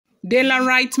Dela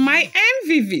writes, my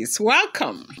MVVs,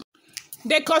 welcome.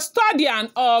 The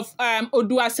custodian of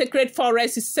Odua Sacred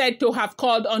Forest is said to have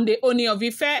called on the Ooni of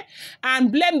Ife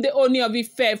and blamed the Ooni of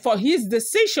Ife for his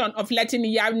decision of letting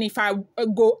Iyanifa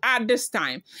go at this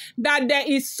time. That there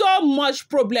is so much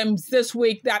problems this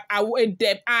week that await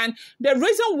them. And the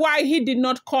reason why he did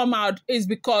not come out is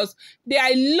because there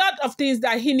are a lot of things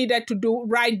that he needed to do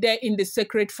right there in the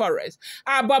Sacred Forest.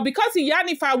 But because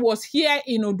Iyanifa was here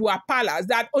in Odua Palace,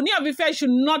 that Ooni of Ife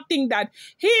should not think that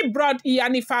he brought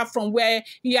Iyanifa from where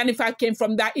Iyanifa came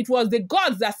from, that it was the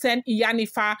gods that sent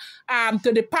Iyanifa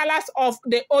to the palace of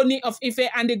the Ooni of Ife,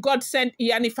 and the god sent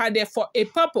Iyanifa there for a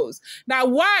purpose. Now,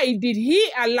 why did he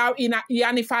allow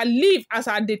Iyanifa leave as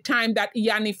at the time that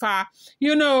Iyanifa,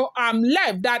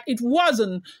 left? That it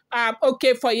wasn't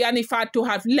okay for Iyanifa to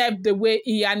have left the way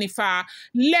Iyanifa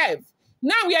left.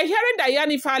 Now we are hearing that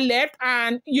Iyanifa left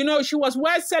and, she was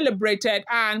well celebrated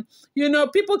and,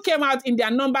 people came out in their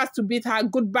numbers to bid her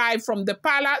goodbye from the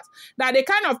palace, that the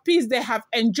kind of peace they have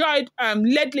enjoyed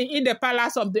lately in the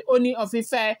palace of the Ooni of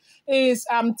Ife is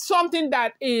something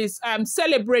that is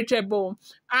celebratable,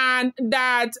 and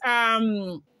that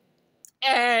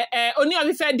Ooni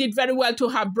of Ife did very well to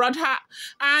have brought her.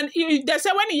 And they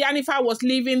said when Iyanifa was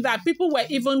leaving that people were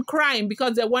even crying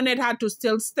because they wanted her to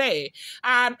still stay.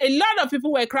 And a lot of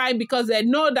people were crying because they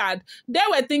know that they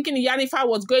were thinking Iyanifa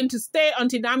was going to stay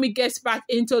until Naomi gets back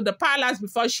into the palace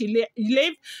before she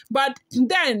left. But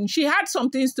then she had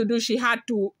some things to do. She had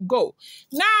to go.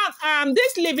 Now,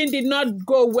 this leaving did not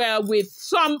go well with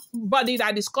somebody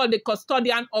that is called the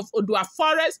Custodian of Odua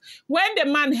Forest. When the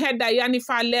man heard that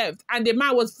Iyanifa left, and the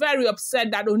man was very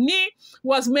upset that Ooni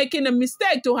was making a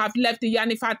mistake to have left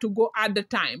Iyanifa to go at the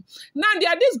time. Now, there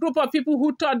are this group of people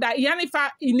who thought that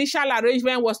Iyanifa's initial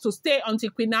arrangement was to stay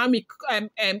until Queen Naomi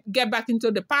get back into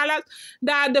the palace.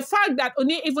 That the fact that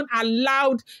Ooni even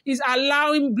is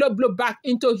allowing Blow back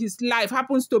into his life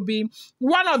happens to be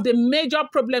one of the major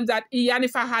problems that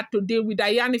Iyanifa had to deal with.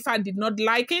 That Iyanifa did not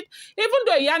like it. Even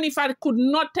though Iyanifa could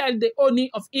not tell the Ooni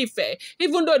of Ife,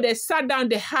 even though they sat down,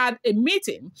 they had a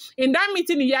meeting. In that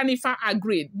meeting, Iyanifa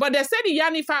agreed. But they said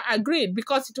Iyanifa agreed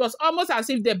because it was almost as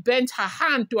if they bent her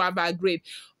hand to have agreed.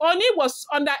 Ooni was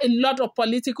under a lot of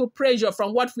political pressure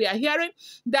from what we are hearing,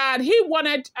 that he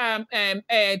wanted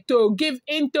to give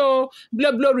into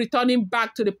Blow returning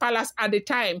back to the palace at the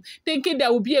time, thinking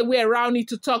there would be a way around it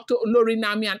to talk to Olori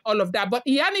Naomi and all of that. But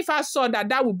Iyanifa saw that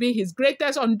that would be his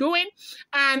greatest undoing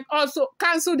and also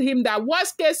cancelled him that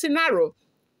worst case scenario.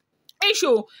 He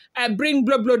should bring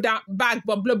Blow back,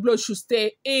 but Blow should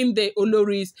stay in the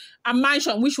Olori's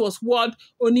mansion, which was what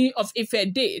Ooni of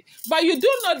Ife did. But you do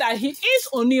know that he is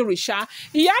Onirisha.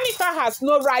 Iyanifa has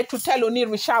no right to tell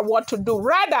Onirisha what to do.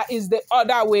 Rather, is the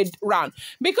other way round.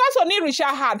 Because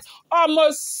Onirisha had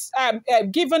almost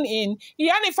given in,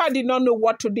 Iyanifa did not know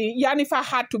what to do. Iyanifa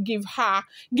had to give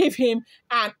him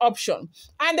an option.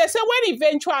 And they said when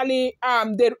eventually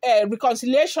the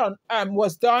reconciliation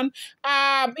was done,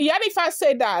 Iyanifa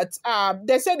said that,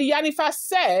 Iyanifa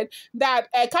said that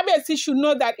Kabiyesi should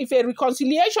know that if a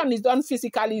reconciliation is done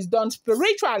physically, it's done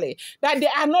spiritually, that there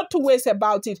are not two ways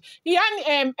about it.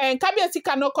 Kabiyesi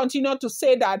cannot continue to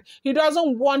say that he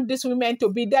doesn't want these women to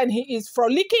be there. He is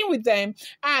frolicking with them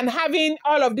and having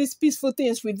all of these peaceful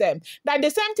things with them. That the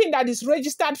same thing that is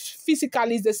registered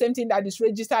physically is the same thing that is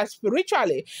registered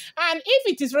spiritually. And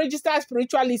if it is registered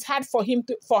spiritually, it's hard for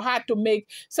her to make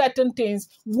certain things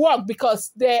work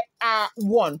because they are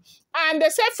one. And they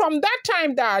said from that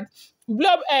time that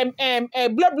Blow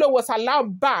was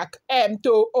allowed back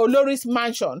to Olori's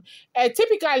mansion.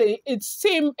 Typically,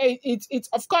 it's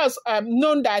of course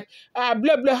known that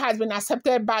Blow has been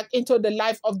accepted back into the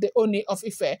life of the Ooni of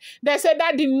Ife. They said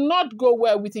that did not go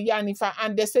well with Iyanifa,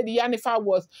 and they said Iyanifa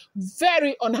was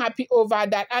very unhappy over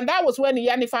that. And that was when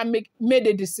Iyanifa made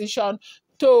a decision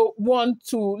to want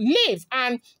to leave.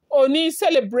 And Ooni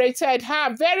celebrated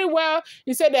her very well.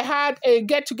 He said they had a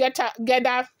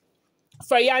get-together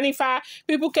for Iyanifa.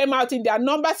 People came out in their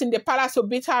numbers in the palace to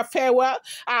bid her farewell.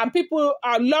 People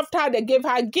loved her. They gave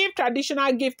her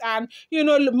traditional gift and,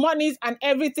 monies and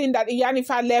everything that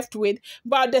Iyanifa left with.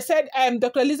 But they said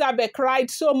Dr. Elizabeth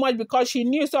cried so much because she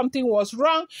knew something was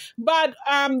wrong. But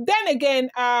then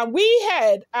again, we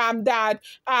heard that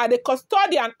the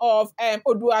custodian of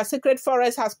Odua Sacred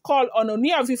Forest has called on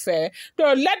Ooni of Ife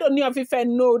to let Ooni of Ife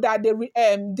know that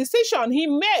the decision he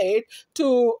made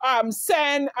to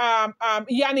send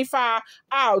Iyanifa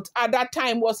out at that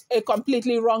time was a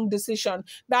completely wrong decision,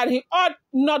 that he ought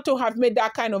not to have made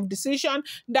that kind of decision,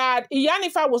 that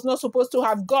Iyanifa was not supposed to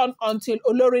have gone until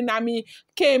Olori Naomi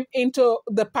came into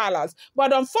the palace.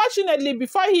 But unfortunately,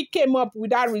 before he came up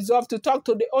with that resolve to talk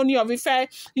to the Ooni of Ife,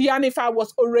 Iyanifa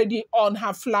was already on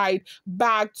her flight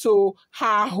back to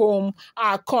her home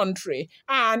country.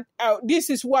 And this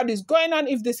is what is going on.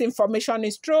 If this information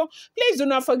is true, please do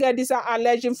not forget these are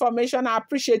alleged information. I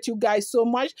appreciate you guys so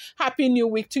much. Happy New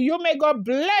Week to you. May God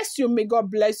bless you. May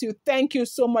God bless you. Thank you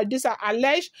so much. These are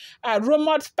alleged,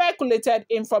 rumored, speculated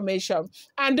information.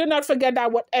 And do not forget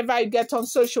that whatever you get on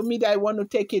social media, I want to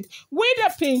take it with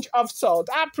a pinch of salt.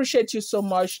 I appreciate you so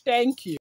much. Thank you.